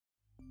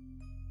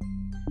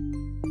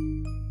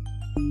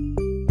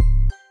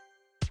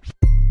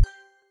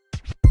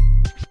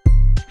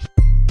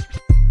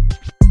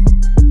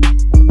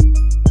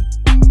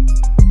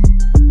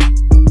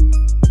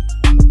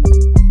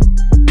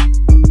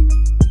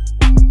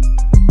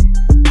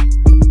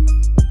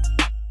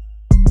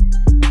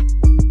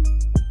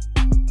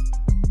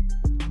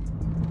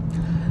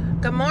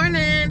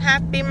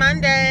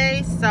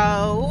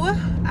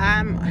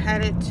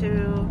headed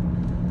to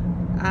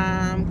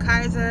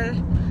Kaiser.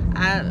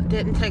 I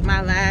didn't take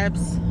my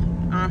labs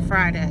on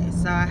Friday,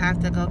 so I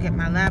have to go get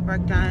my lab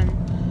work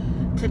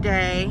done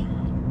today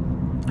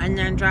and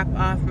then drop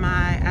off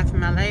my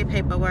FMLA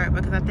paperwork,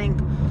 because I think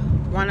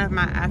one of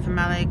my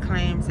FMLA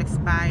claims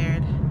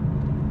expired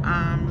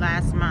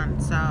last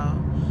month, so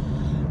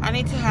I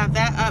need to have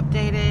that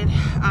updated.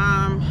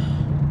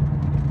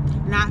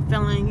 Not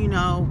feeling, you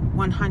know,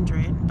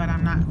 100, but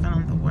I'm not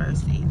feeling the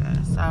worst either.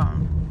 So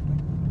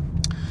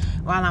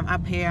while I'm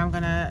up here, I'm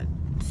gonna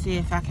see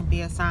if I can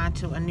be assigned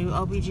to a new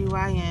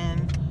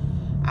OBGYN.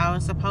 I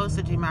was supposed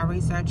to do my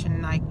research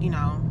and, like, you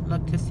know,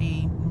 look to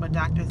see what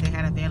doctors they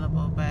had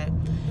available, but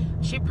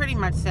she pretty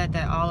much said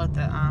that all of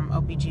the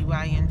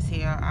OBGYNs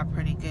here are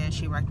pretty good.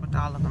 She worked with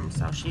all of them,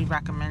 so she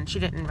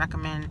didn't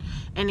recommend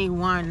any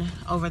one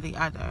over the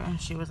other.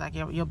 She was like,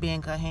 you'll be in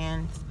good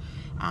hands,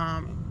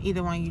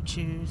 either one you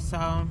choose.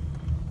 So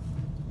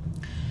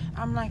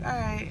I'm like, all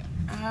right,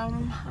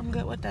 I'm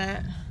good with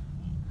that.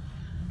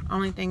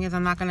 Only thing is,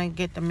 I'm not gonna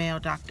get the male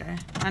doctor.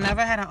 I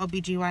never had an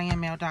OBGYN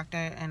male doctor,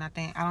 and I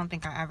don't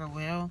think I ever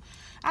will.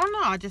 I don't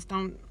know, I just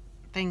don't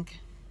think,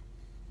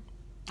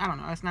 I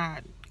don't know, it's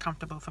not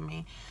comfortable for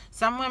me.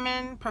 Some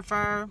women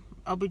prefer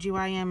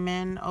OBGYN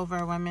men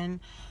over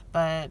women,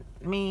 but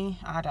me,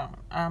 I don't.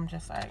 I'm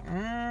just like,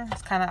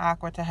 it's kind of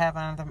awkward to have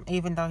another,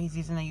 even though he's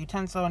using a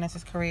utensil and it's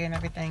his career and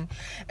everything.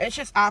 It's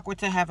just awkward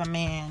to have a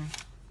man,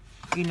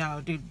 you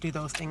know, do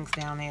those things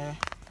down there,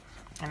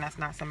 and that's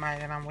not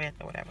somebody that I'm with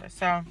or whatever.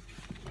 So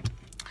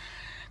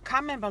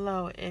comment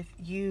below if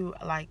you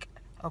like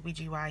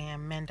OBGYN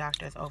men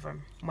doctors over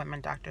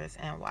women doctors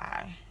and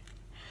why.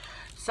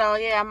 So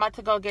yeah, I'm about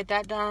to go get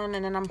that done,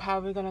 and then I'm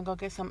probably gonna go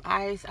get some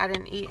ice. I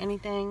didn't eat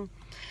anything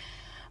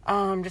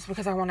just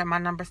because I wanted my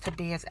numbers to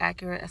be as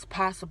accurate as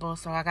possible.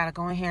 So I gotta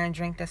go in here and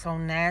drink this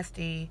old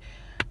nasty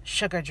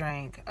sugar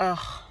drink. Ugh,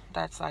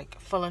 that's like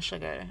full of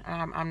sugar.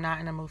 I'm not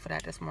in the mood for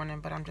that this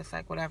morning, but I'm just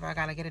like, whatever, I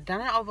gotta get it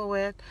done and over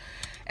with.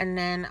 And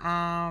then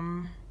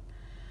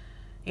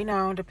you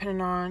know,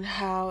 depending on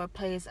how it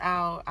plays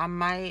out, I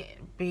might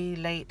be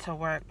late to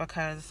work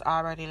because it's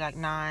already like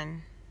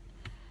 9:05.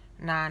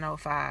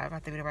 I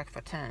have to be to work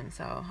for 10,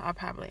 so I'll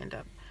probably end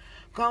up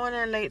going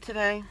in late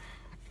today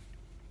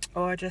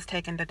or just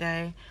taking the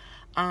day.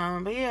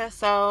 But yeah,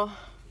 so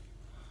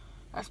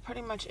that's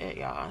pretty much it,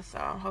 y'all. So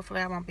hopefully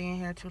I won't be in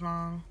here too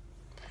long,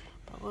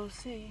 but we'll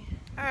see.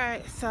 All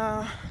right,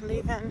 so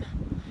leaving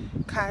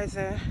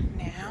Kaiser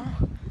now.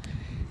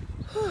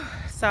 Whew.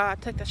 So I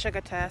took the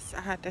sugar test.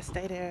 I had to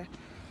stay there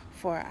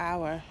for an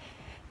hour.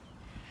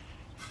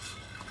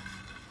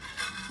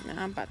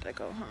 Now I'm about to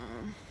go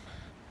home.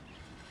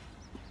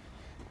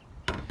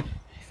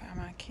 Find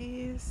my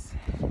keys.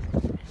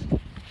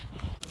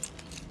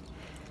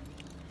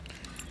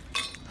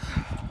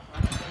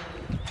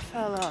 I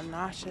felt a little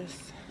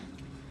nauseous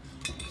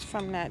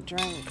from that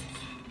drink.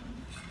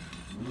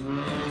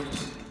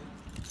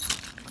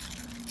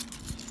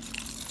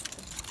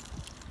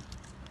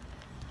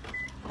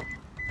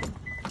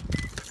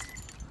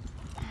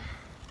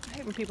 I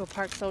hate when people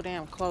park so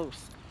damn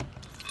close.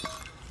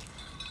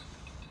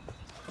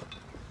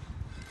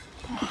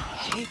 Oh, I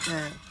hate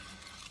that.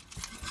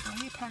 Why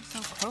do you park so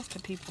close to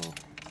people?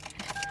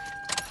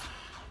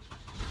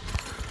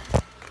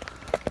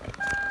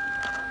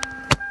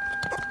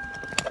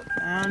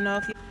 I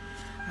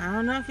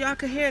don't know if y'all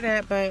could hear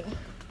that, but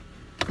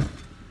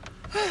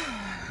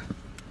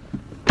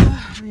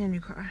I'm in a new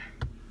car.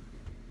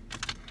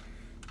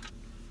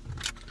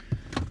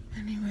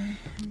 Anyway,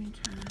 let me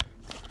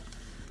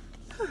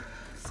try.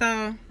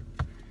 So,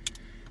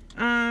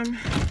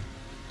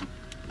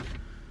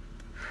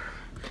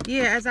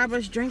 yeah, as I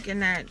was drinking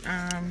that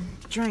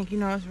drink, you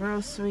know, it's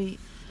real sweet,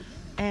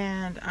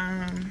 and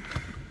I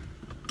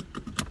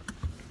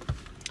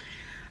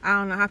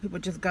don't know how people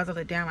just guzzle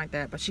it down like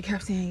that, but she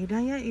kept saying, you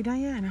done yet? You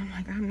done yet? And I'm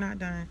like, I'm not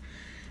done.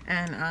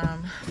 And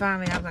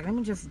finally I was like, let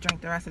me just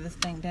drink the rest of this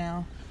thing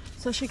down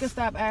so she could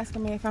stop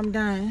asking me if I'm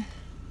done.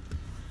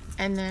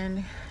 And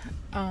then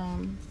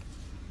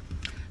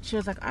she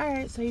was like, all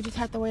right, so you just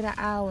have to wait an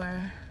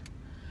hour.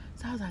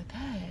 So I was like,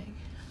 dang,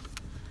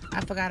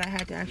 I forgot I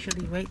had to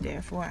actually wait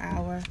there for an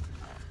hour.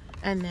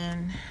 And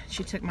then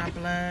she took my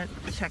blood,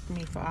 checked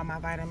me for all my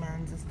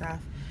vitamins and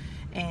stuff,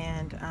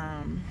 and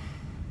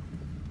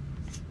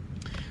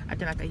I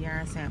did like a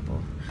urine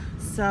sample.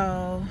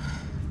 So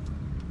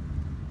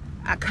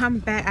I come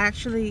back,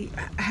 actually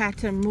I had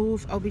to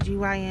move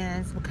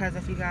OBGYNs because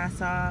if you guys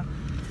saw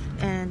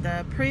in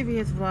the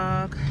previous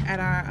vlog at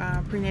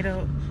our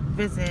prenatal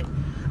visit,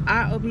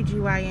 our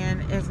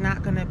OBGYN is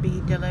not going to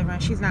be delivering.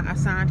 She's not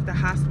assigned to the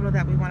hospital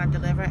that we want to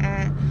deliver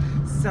at.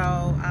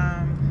 So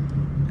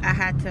I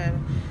had to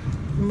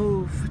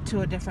move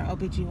to a different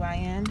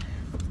OBGYN.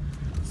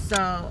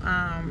 So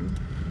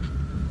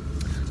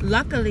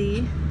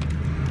luckily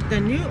the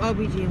new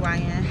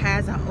OBGYN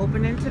has an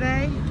opening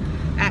today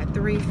at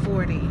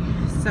 3:40.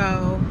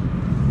 So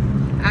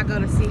I go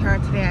to see her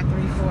today at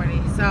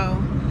 3:40. So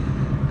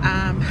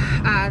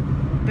I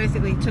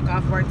basically took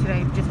off work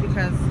today just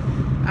because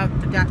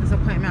of the doctor's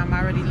appointment. I'm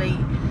already late,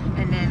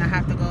 and then I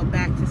have to go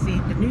back to see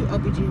the new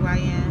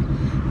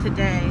OBGYN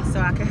today so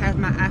I can have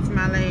my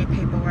FMLA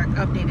paperwork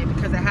updated,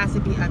 because it has to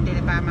be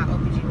updated by my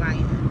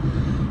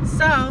OBGYN.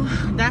 So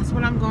that's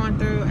what I'm going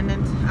through. And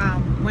then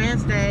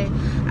Wednesday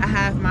I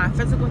have my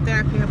physical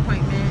therapy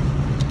appointment,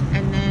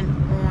 and then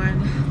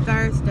on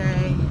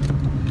Thursday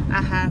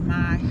I have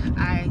my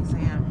eye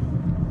exam.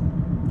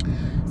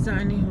 So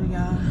anywho,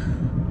 y'all,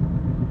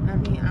 let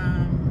me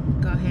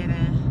go ahead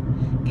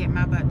and get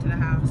my butt to the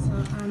house.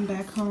 So I'm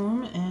back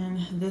home, and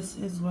this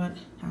is what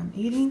I'm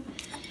eating.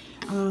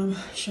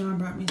 Sean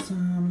brought me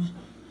some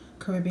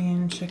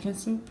Caribbean chicken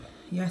soup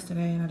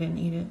yesterday, and I didn't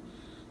eat it,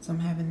 so I'm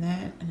having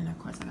that. And then of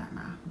course I got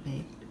my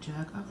big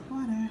jug of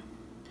water.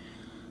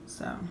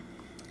 So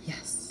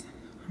yes,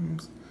 I'm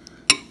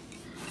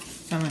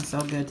feeling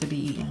so good to be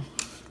eating,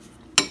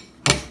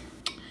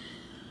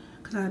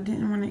 because I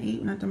didn't want to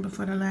eat nothing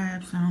before the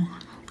lab. So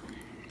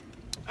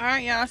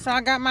alright, y'all, so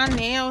I got my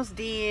nails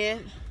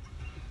did.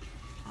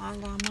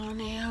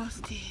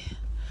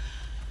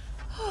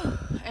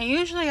 And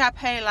usually I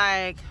pay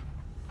like,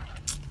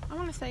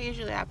 well,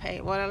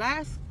 the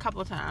last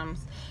couple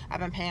times I've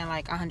been paying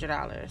like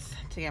 $100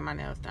 to get my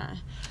nails done.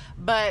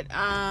 But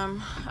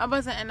I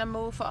wasn't in the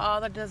mood for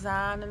all the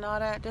design and all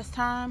that this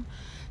time,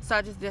 so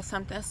I just did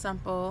something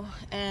simple,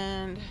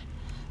 and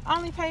I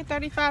only paid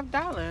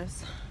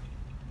 $35.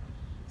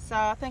 So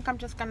I think I'm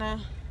just gonna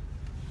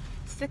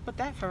stick with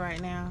that for right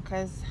now,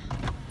 because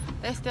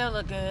they still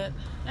look good.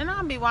 And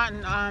I'll be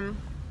wanting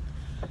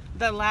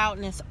the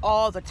loudness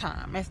all the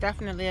time. It's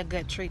definitely a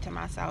good treat to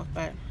myself,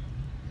 but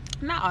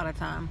not all the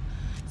time.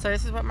 So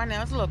this is what my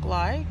nails look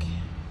like.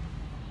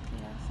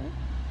 Yeah, see?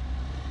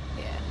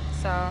 Yeah,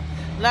 so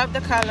love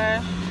the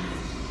color.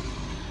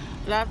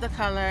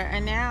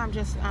 And now I'm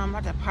just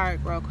about to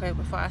park real quick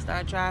before I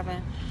start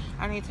driving.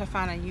 I need to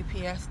find a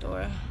UPS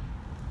store.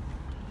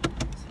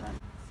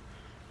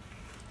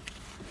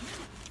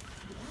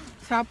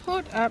 So I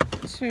pulled up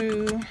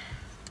to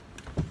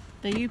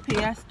the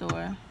UPS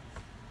store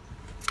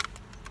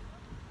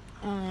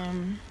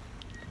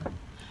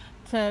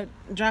to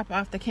drop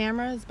off the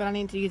cameras, but I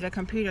need to use a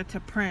computer to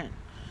print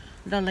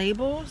the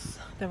labels,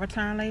 the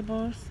return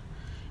labels,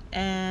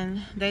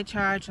 and they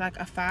charge like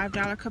a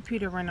 $5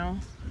 computer rental.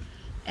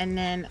 And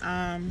then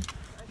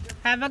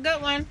have a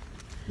good one.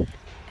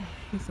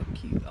 He's so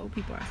cute. Old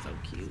people are so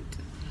cute.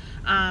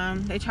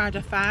 They charge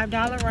a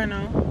 $5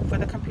 rental for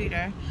the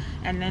computer,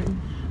 and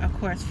then of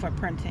course for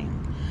printing.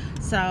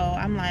 So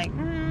I'm like,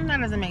 that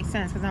doesn't make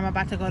sense, because I'm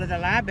about to go to the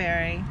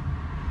library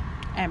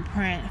and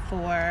print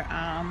for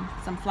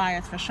some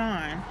flyers for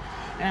Sean,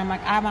 and I'm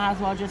like, I might as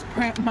well just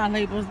print my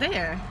labels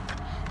there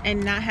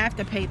and not have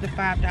to pay the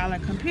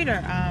 $5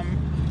 computer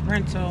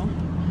rental.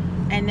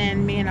 And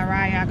then me and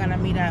Araya are gonna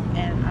meet up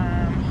and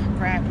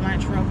grab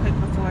lunch real quick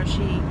before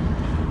she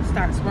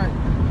starts work.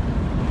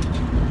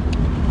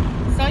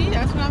 So yeah,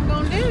 that's what I'm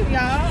gonna do,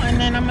 y'all. And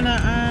then I'm gonna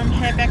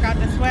head back out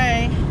this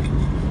way,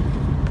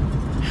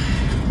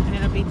 and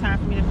it'll be time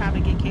for me to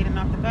probably get Kaden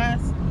off the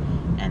bus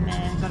and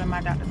then go to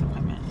my doctor's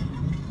appointment.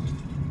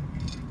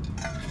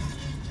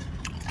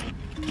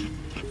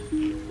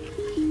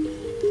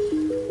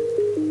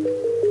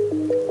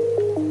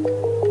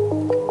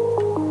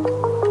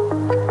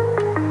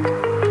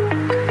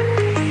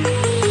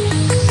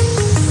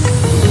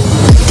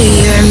 Do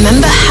you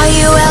remember how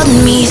you held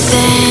me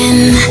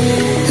then?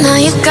 Now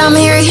you got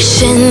me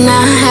reaching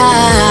out.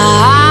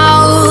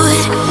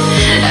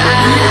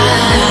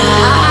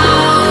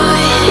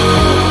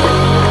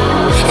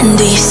 And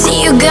do you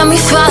see you got me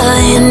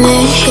falling in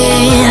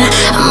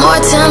more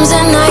times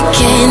than I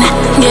can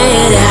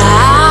get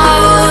out.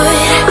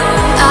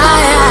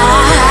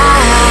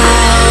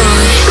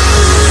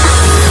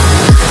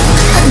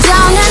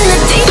 Down in the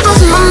deep of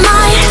my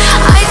mind,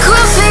 I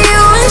crawl for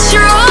you and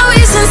you're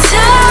always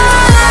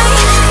inside.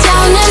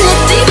 Down in the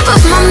deep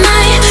of my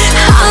mind,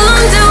 how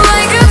long do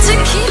I got to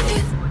keep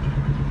you?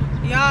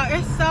 Y'all,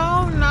 it's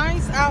so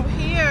nice out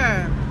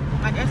here.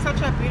 Like, it's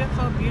such a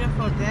beautiful,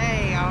 beautiful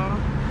day, y'all.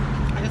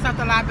 I just left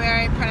the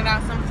library, printed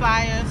out some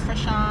flyers for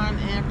Sean,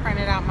 and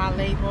printed out my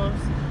labels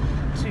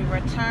to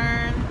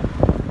return.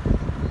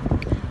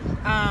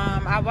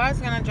 I was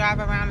gonna drive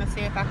around and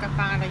see if I could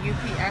find a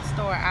UPS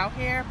store out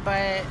here,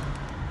 but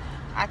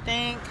I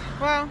think,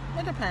 well,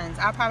 it depends.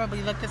 I'll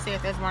probably look to see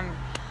if there's one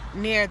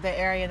near the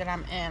area that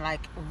I'm in,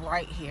 like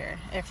right here.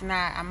 If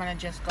not, I'm gonna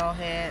just go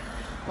ahead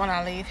when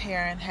I leave here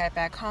and head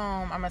back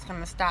home. I'm just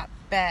gonna stop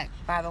back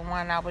by the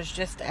one I was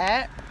just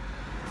at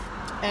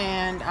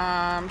and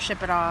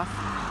ship it off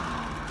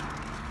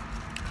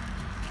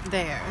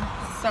there.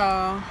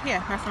 So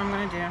yeah, that's what I'm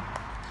gonna do.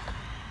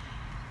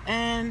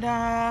 And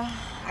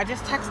I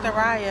just texted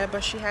Araya,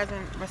 but she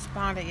hasn't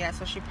responded yet,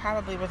 so she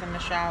probably was in the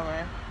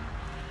shower.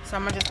 So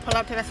I'm gonna just pull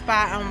up to the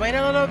spot and wait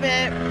a little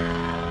bit,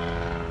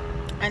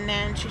 and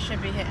then she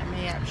should be hitting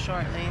me up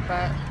shortly.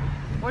 But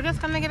we're just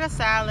gonna get a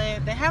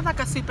salad. They have like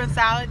a soup and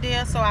salad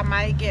deal, so I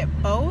might get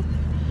both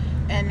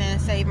and then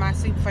save my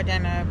soup for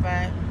dinner,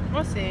 but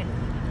we'll see.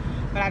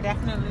 But I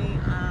definitely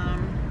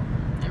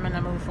am in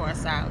the mood for a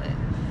salad.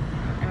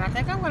 And And I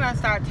think I'm gonna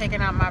start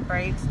taking out my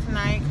braids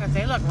tonight because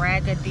they look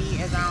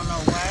raggedy as I don't know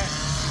what.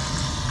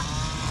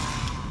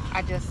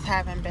 I just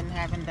haven't been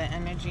having the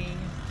energy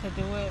to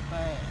do it,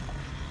 but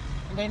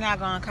they're not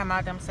gonna come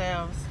out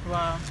themselves.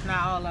 Well,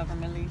 not all of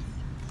them at least.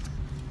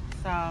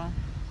 So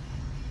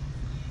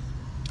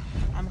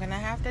I'm gonna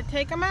have to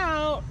take them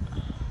out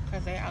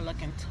because they are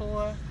looking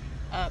tore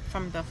up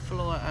from the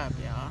floor up,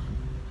 y'all.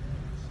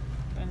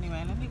 But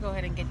anyway, let me go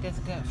ahead and get this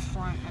good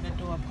front of the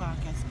door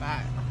parking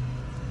spot.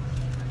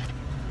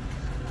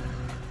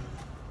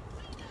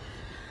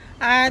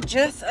 I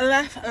just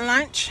left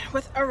lunch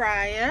with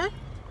Araya,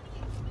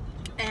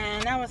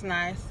 and that was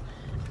nice.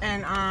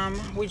 And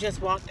we just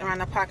walked around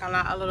the parking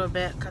lot a little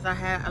bit because I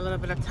had a little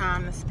bit of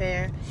time to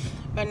spare.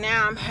 But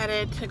now I'm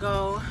headed to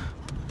go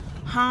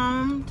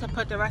home to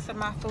put the rest of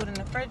my food in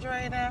the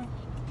refrigerator,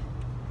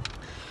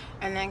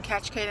 and then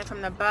catch Kaden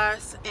from the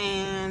bus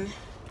and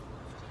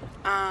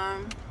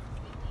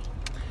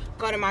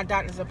go to my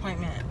doctor's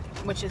appointment,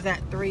 which is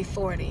at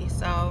 3:40.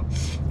 So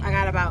I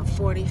got about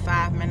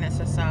 45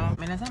 minutes or so. I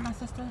mean, is that my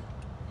sister?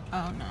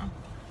 Oh no,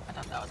 I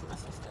thought that was my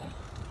sister.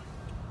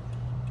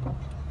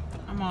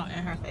 I'm all in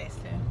her face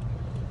too.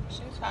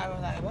 She was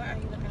probably like, what are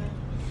you looking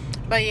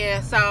at? But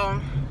yeah, so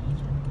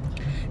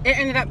it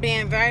ended up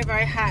being very,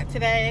 very hot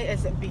today.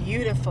 It's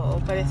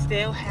beautiful, but it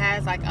still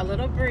has like a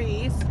little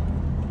breeze.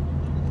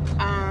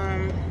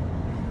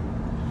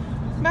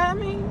 But I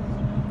mean,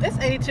 it's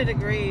 82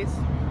 degrees.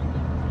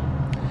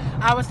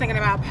 I was thinking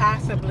about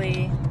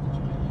possibly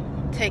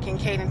taking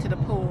Kaden to the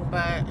pool,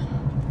 but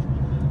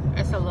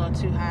it's a little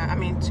too hot. I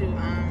mean, I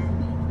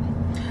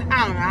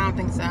don't know. I don't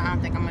think so. I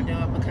don't think I'm gonna do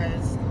it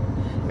because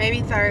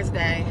maybe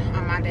Thursday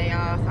on my day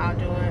off I'll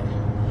do it.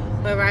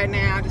 But right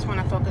now I just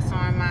want to focus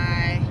on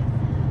my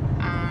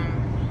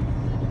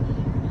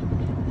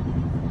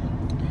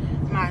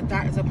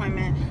doctor's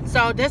appointment.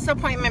 So this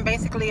appointment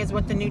basically is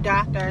with the new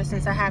doctor,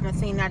 since I haven't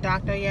seen that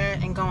doctor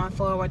yet, and going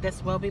forward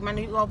this will be my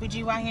new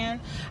OBGYN.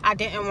 I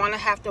didn't want to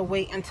have to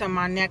wait until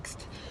my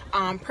next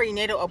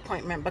prenatal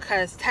appointment,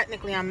 because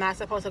technically I'm not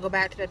supposed to go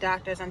back to the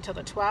doctors until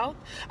the 12th.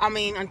 I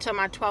mean until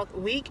my 12th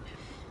week.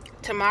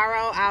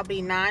 Tomorrow I'll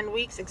be 9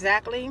 weeks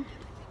exactly,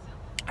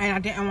 and I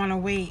didn't want to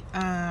wait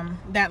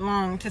that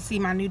long to see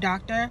my new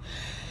doctor,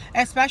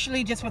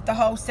 especially just with the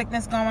whole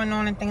sickness going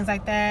on and things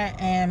like that,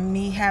 and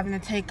me having to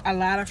take a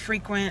lot of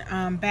frequent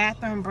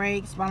bathroom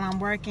breaks while I'm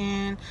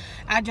working.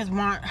 I just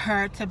want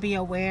her to be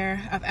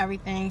aware of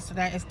everything so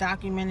that it's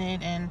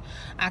documented, and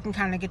I can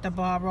kind of get the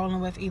ball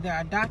rolling with either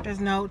a doctor's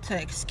note to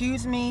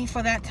excuse me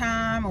for that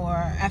time, or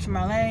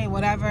FMLA,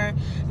 whatever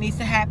needs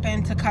to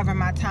happen to cover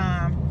my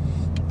time,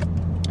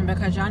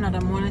 because y'all know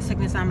the morning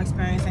sickness I'm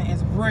experiencing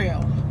is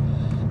real.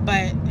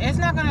 But it's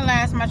not going to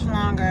last much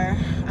longer.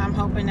 I'm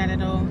hoping that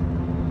it'll,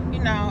 you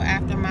know,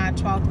 after my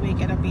 12th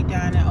week, it'll be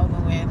done and over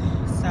with.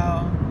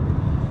 So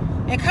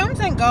it comes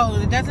and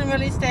goes. It doesn't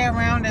really stay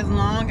around as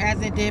long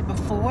as it did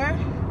before.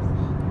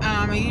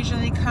 It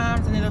usually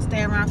comes and it'll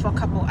stay around for a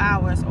couple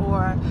hours.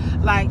 Or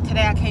like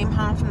today, I came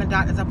home from the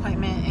doctor's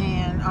appointment,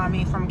 and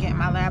from getting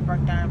my lab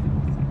work done,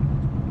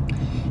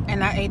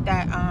 and I ate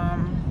that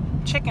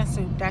chicken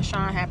soup that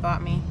Sean had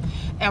bought me.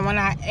 And when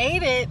I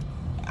ate it,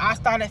 I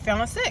started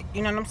feeling sick.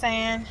 You know what I'm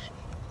saying?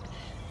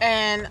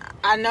 And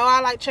I know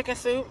I like chicken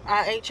soup.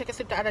 I ate chicken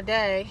soup the other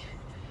day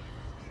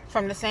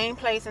from the same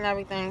place and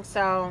everything.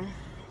 So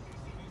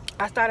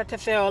I started to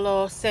feel a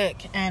little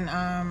sick, and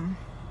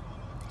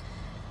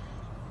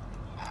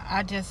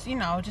I just, you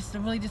know, it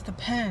really just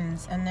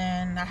depends. And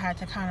then I had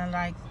to kind of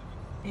like,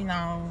 you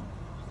know,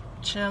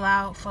 chill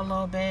out for a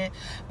little bit.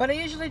 But it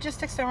usually just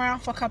sticks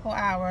around for a couple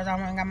hours. I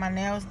went and got my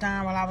nails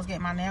done. While I was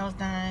getting my nails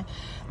done,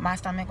 my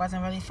stomach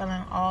wasn't really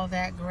feeling all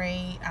that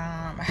great.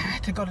 I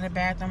had to go to the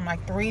bathroom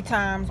like 3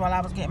 times while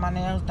I was getting my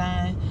nails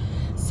done.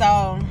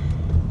 So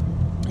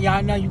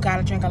y'all know you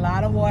gotta drink a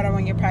lot of water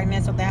when you're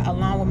pregnant, so that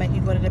alone will make you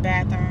go to the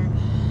bathroom.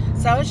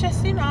 So it's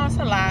just, you know, it's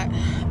a lot.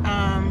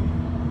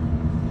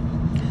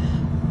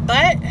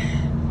 But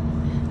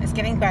it's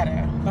getting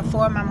better.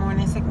 Before, my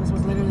morning sickness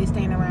was literally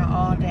staying around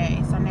all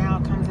day. So now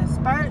it comes in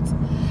spurts,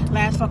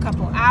 lasts for a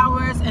couple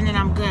hours, and then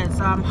I'm good.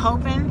 So I'm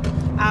hoping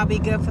I'll be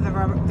good for the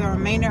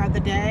remainder of the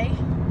day.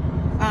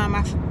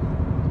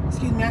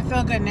 Excuse me, I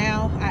feel good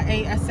now. I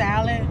ate a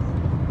salad.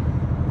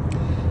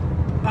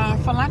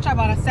 For lunch, I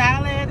bought a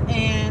salad,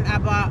 and I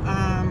bought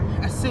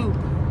a soup.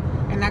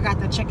 And I got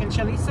the chicken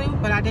chili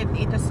soup, but I didn't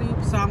eat the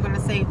soup, so I'm going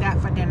to save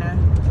that for dinner.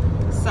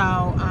 So,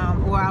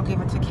 or I'll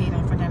give it to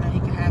Kaden for dinner. He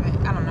can have it.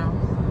 I don't know.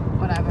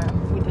 Whatever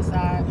we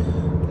decide.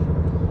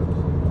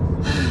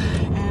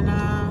 And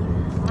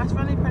that's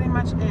really pretty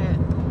much it.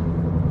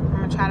 I'm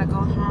gonna try to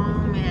go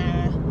home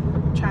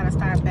and try to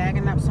start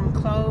bagging up some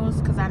clothes,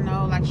 because I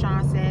know, like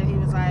Sean said, he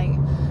was like,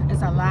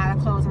 it's a lot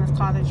of clothes in this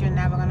closet you're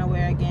never gonna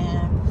wear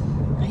again.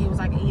 And he was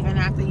like, even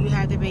after you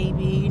have the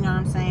baby, you know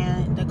what I'm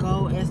saying, the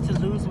goal is to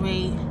lose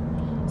weight.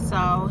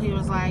 So he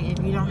was like, if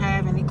you don't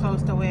have any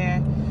clothes to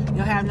wear,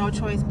 you'll have no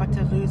choice but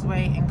to lose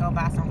weight and go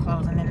buy some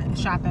clothes, and then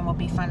shopping will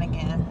be fun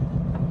again.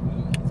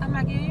 I'm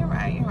like, yeah, you're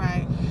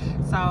right.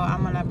 So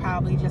I'm gonna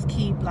probably just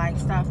keep like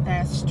stuff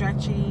that's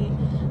stretchy,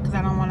 because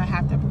I don't want to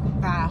have to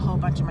buy a whole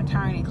bunch of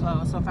maternity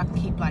clothes. So if I can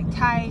keep like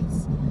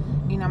tights,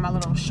 you know, my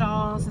little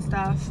shawls and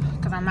stuff,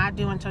 because I'm not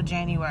due until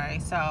January,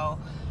 so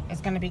it's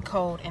gonna be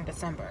cold in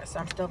December, so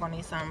I'm still gonna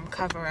need some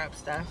cover up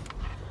stuff.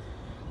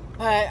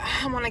 But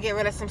I want to get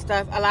rid of some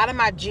stuff. A lot of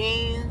my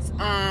jeans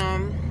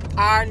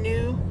are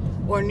new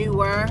or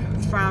newer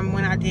from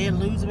when I did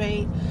lose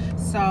weight,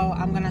 so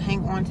I'm gonna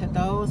hang on to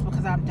those,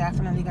 because I'm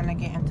definitely gonna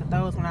get into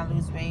those when I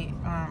lose weight,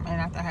 and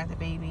after I have the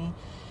baby.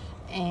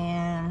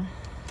 And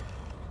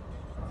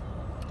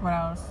what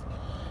else?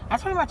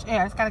 That's pretty much it.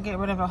 I just gotta get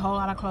rid of a whole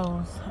lot of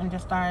clothes and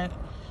just start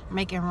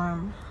making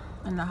room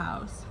in the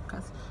house,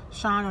 because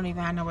Sean don't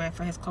even have nowhere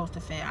for his clothes to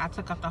fit. I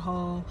took up the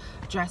whole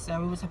dresser.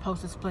 We were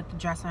supposed to split the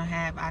dresser in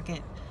half.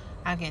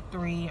 I get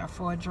 3 or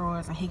 4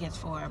 drawers and he gets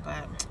 4,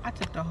 but I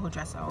took the whole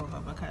dresser over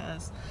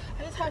because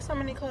I just have so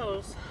many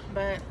clothes.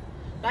 But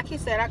like he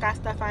said, I got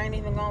stuff I ain't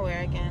even gonna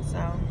wear again,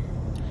 so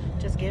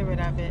just get rid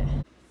of it.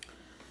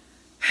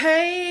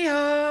 Hey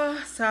y'all,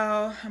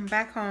 so I'm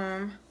back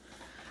home.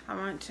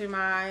 I went to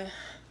my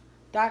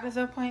doctor's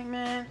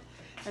appointment,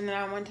 and then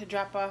I went to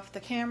drop off the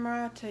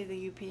camera to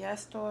the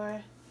UPS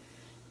store,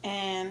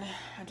 and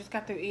I just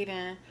got through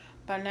eating,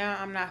 but now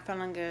I'm not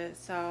feeling good,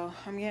 so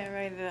I'm getting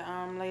ready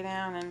to lay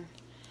down and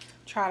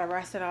try to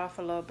rest it off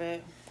a little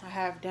bit. I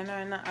have dinner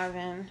in the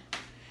oven.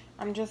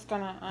 I'm just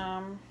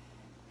gonna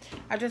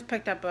I just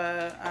picked up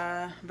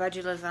a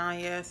veggie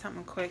lasagna,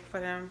 something quick for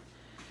them,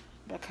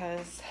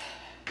 because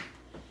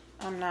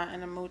I'm not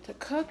in the mood to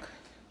cook.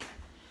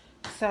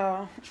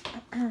 So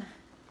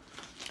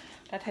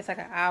that takes like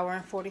an hour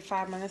and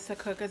 45 minutes to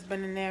cook. It's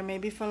been in there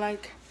maybe for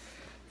like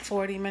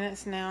 40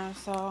 minutes now.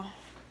 So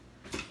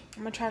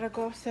I'm gonna try to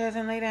go upstairs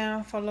and lay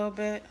down for a little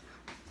bit.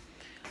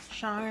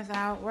 Sean is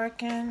out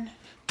working.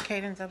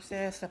 Caden's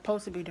upstairs,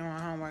 supposed to be doing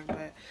homework,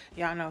 but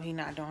y'all know he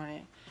not doing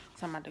it.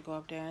 So I'm about to go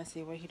up there and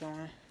see what he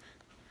doing.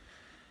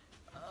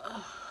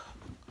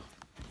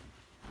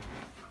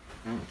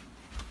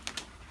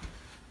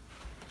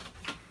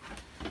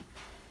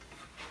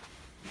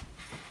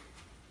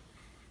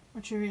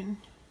 What you reading?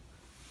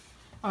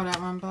 Oh,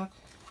 that one book?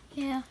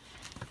 Yeah.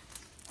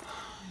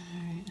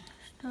 Alright.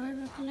 Story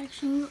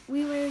recollection.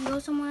 We ready to go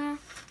somewhere?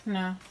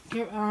 No.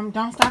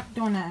 Don't stop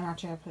doing that in our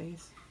chair,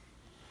 please.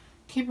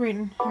 Keep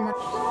reading. How much?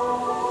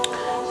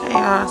 Hey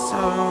y'all,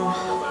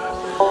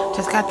 so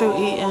just got through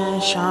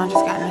eating. Sean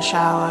just got in the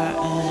shower,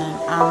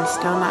 and I'm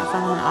still not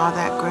feeling all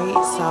that great,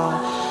 so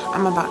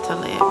I'm about to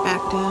lay it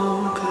back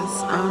down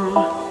because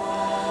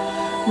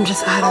I'm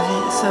just out of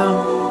it. So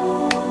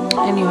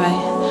anyway,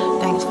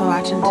 thanks for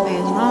watching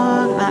today's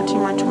vlog. Not too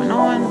much went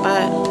on,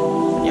 but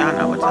y'all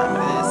know what time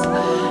it is.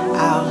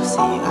 I'll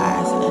see you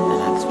guys in the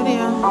next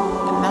video.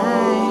 Good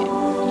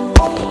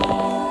night.